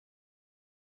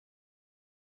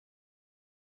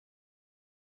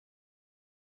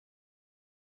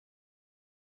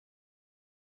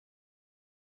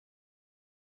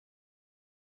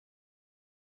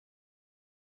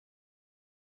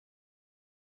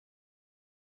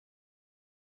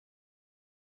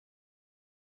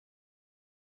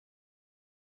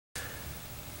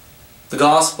The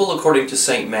Gospel according to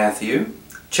St. Matthew,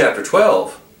 chapter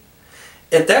 12.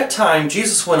 At that time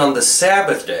Jesus went on the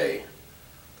Sabbath day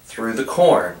through the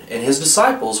corn, and his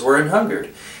disciples were an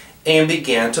hungered, and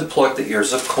began to pluck the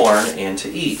ears of corn and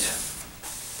to eat.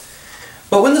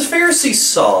 But when the Pharisees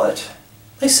saw it,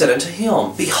 they said unto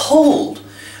him, Behold,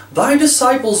 thy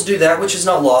disciples do that which is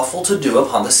not lawful to do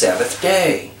upon the Sabbath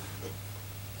day.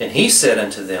 And he said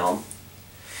unto them,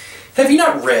 Have ye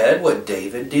not read what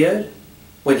David did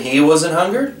when he was an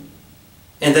hungered?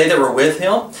 And they that were with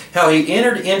him, how he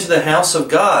entered into the house of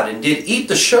God, and did eat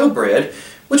the showbread,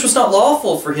 which was not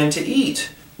lawful for him to eat,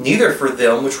 neither for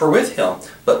them which were with him,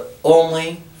 but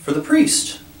only for the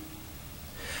priest.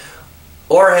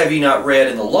 Or have ye not read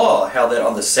in the law, how that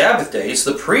on the Sabbath days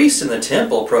the priests in the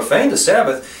temple profane the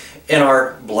Sabbath, and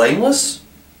are blameless?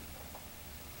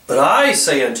 But I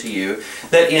say unto you,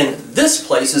 that in this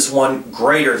place is one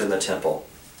greater than the temple.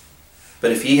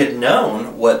 But if ye had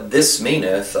known what this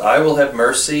meaneth, I will have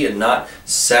mercy and not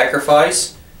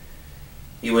sacrifice,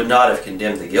 ye would not have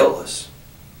condemned the guiltless.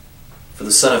 For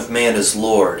the Son of Man is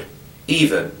Lord,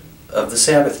 even of the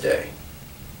Sabbath day.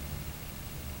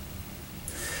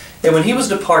 And when he was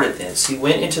departed thence, he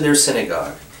went into their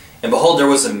synagogue. And behold, there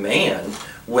was a man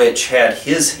which had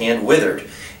his hand withered.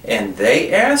 And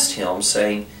they asked him,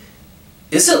 saying,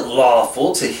 Is it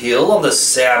lawful to heal on the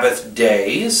Sabbath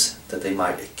days? That they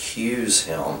might accuse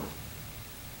him.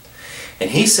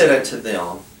 And he said unto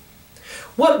them,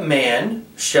 What man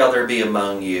shall there be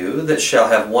among you that shall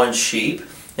have one sheep,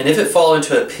 and if it fall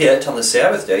into a pit on the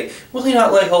Sabbath day, will he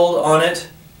not lay hold on it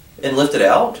and lift it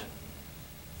out?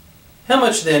 How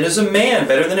much then is a man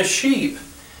better than a sheep?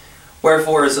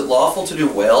 Wherefore is it lawful to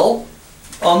do well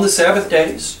on the Sabbath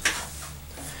days?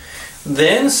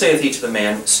 Then saith he to the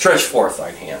man, Stretch forth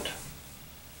thine hand.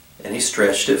 And he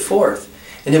stretched it forth,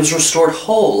 and it was restored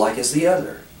whole like as the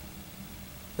other.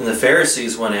 And the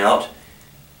Pharisees went out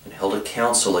and held a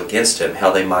council against him,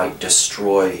 how they might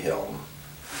destroy him.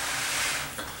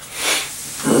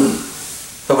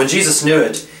 But when Jesus knew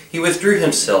it, he withdrew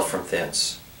himself from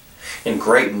thence. And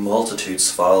great multitudes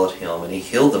followed him, and he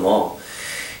healed them all,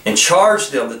 and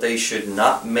charged them that they should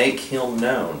not make him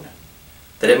known,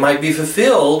 that it might be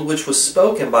fulfilled which was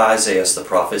spoken by Isaiah the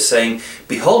prophet, saying,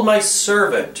 Behold my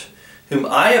servant, whom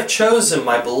I have chosen,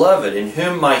 my beloved, in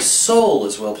whom my soul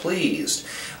is well pleased.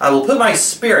 I will put my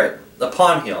spirit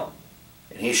upon him,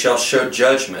 and he shall show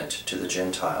judgment to the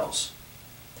Gentiles.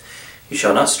 He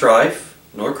shall not strive,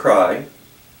 nor cry,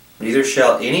 neither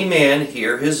shall any man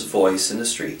hear his voice in the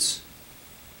streets.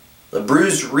 The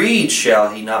bruised reed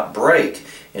shall he not break,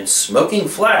 and smoking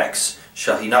flax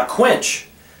shall he not quench,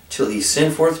 till he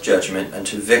send forth judgment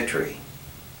unto victory.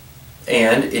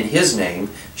 And in his name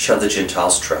shall the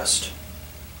Gentiles trust.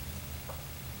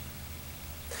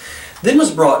 Then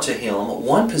was brought to him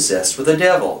one possessed with a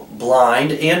devil,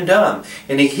 blind and dumb,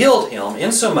 and he healed him,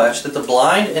 insomuch that the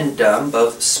blind and dumb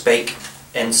both spake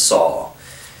and saw.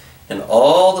 And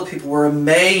all the people were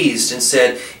amazed, and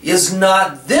said, Is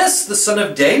not this the son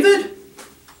of David?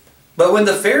 But when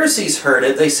the Pharisees heard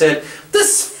it, they said,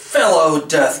 This fellow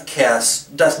doth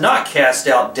not cast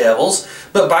out devils,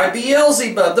 but by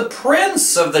Beelzebub, the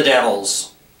prince of the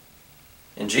devils.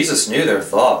 And Jesus knew their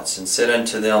thoughts, and said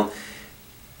unto them,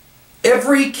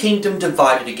 Every kingdom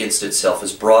divided against itself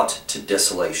is brought to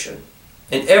desolation,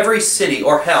 and every city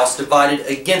or house divided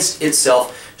against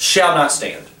itself shall not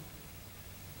stand.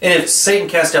 And if Satan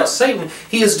cast out Satan,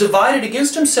 he is divided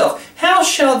against himself. How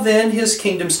shall then his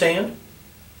kingdom stand?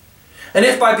 And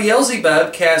if by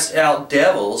Beelzebub cast out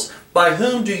devils, by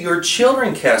whom do your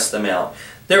children cast them out?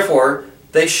 Therefore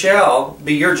they shall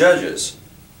be your judges.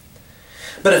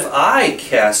 But if I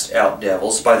cast out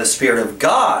devils by the Spirit of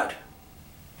God,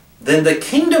 then the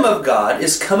kingdom of God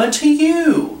is come unto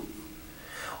you.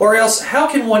 Or else, how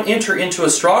can one enter into a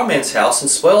strong man's house and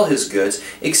spoil his goods,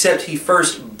 except he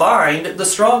first bind the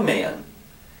strong man?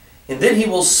 And then he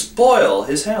will spoil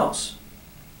his house.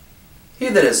 He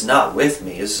that is not with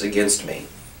me is against me,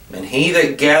 and he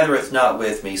that gathereth not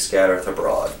with me scattereth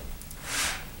abroad.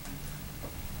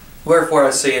 Wherefore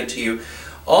I say unto you,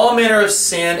 all manner of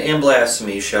sin and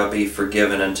blasphemy shall be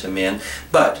forgiven unto men,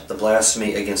 but the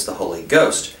blasphemy against the Holy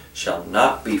Ghost shall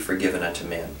not be forgiven unto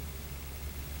men.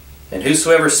 And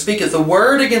whosoever speaketh a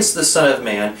word against the Son of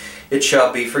Man, it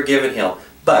shall be forgiven him.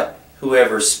 But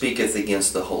whoever speaketh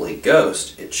against the Holy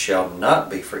Ghost, it shall not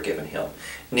be forgiven him,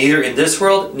 neither in this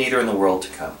world, neither in the world to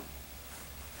come.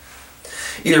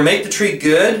 Either make the tree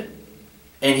good,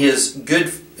 and his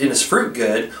fruit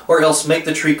good, or else make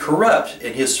the tree corrupt,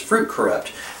 and his fruit corrupt.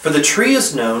 For the tree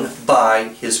is known by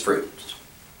his fruit.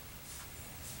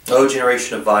 O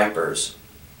generation of vipers,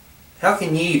 How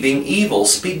can ye, being evil,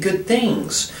 speak good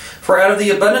things? For out of the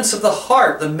abundance of the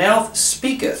heart the mouth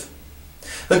speaketh.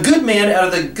 A good man out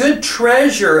of the good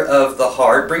treasure of the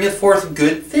heart bringeth forth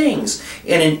good things,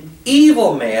 and an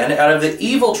evil man out of the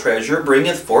evil treasure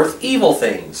bringeth forth evil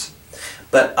things.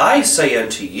 But I say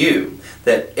unto you,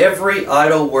 that every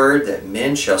idle word that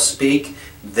men shall speak,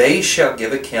 they shall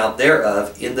give account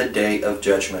thereof in the day of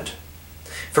judgment.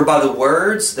 For by the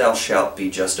words thou shalt be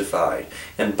justified,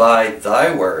 and by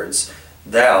thy words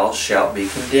thou shalt be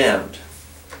condemned.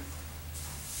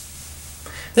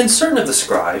 Then certain of the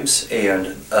scribes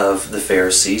and of the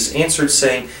Pharisees answered,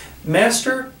 saying,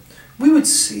 Master, we would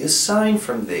see a sign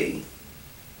from thee.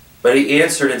 But he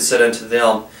answered and said unto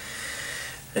them,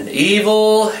 An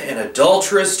evil and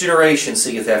adulterous generation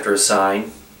seeketh after a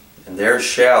sign, and there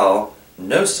shall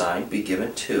no sign be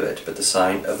given to it, but the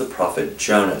sign of the prophet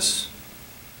Jonas.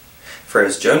 For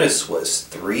as Jonas was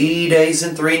 3 days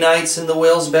and 3 nights in the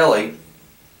whale's belly,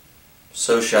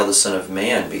 so shall the Son of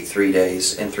Man be 3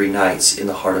 days and 3 nights in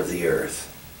the heart of the earth.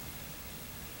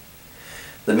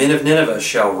 The men of Nineveh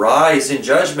shall rise in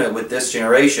judgment with this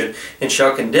generation, and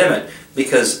shall condemn it,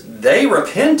 because they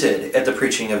repented at the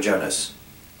preaching of Jonas.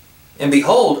 And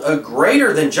behold, a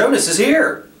greater than Jonas is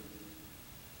here.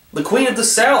 The queen of the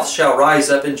south shall rise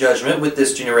up in judgment with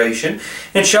this generation,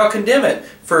 and shall condemn it.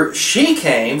 For she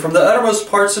came from the uttermost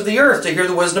parts of the earth to hear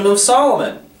the wisdom of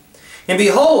Solomon. And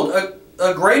behold,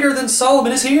 a greater than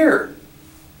Solomon is here.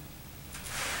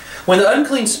 When the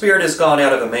unclean spirit is gone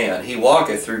out of a man, he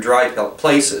walketh through dry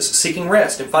places, seeking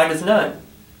rest, and findeth none.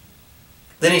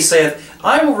 Then he saith,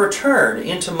 I will return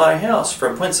into my house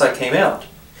from whence I came out.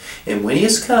 And when he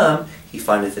is come, he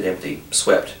findeth it empty,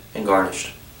 swept, and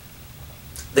garnished.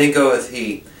 Then goeth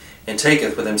he, and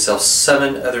taketh with himself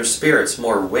 7 other spirits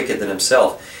more wicked than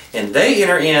himself, and they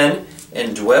enter in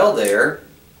and dwell there.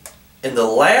 And the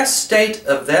last state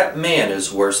of that man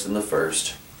is worse than the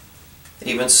first.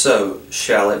 Even so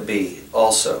shall it be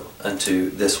also unto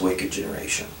this wicked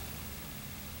generation.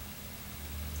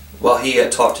 While he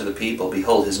yet talked to the people,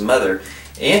 behold, his mother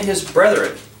and his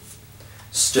brethren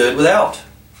stood without,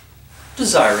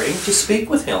 desiring to speak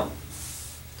with him.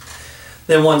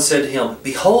 Then one said to him,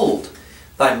 Behold,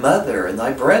 thy mother and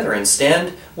thy brethren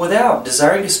stand without,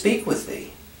 desiring to speak with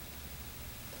thee.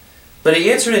 But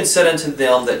he answered and said unto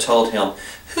them that told him,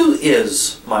 Who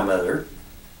is my mother,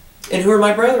 and who are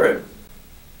my brethren?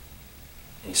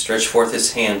 And he stretched forth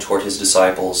his hand toward his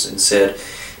disciples, and said,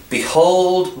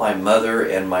 Behold my mother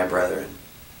and my brethren.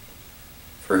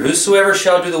 For whosoever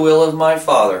shall do the will of my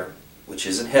Father, which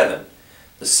is in heaven,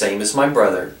 the same is my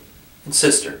brother, and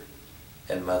sister,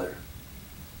 and mother.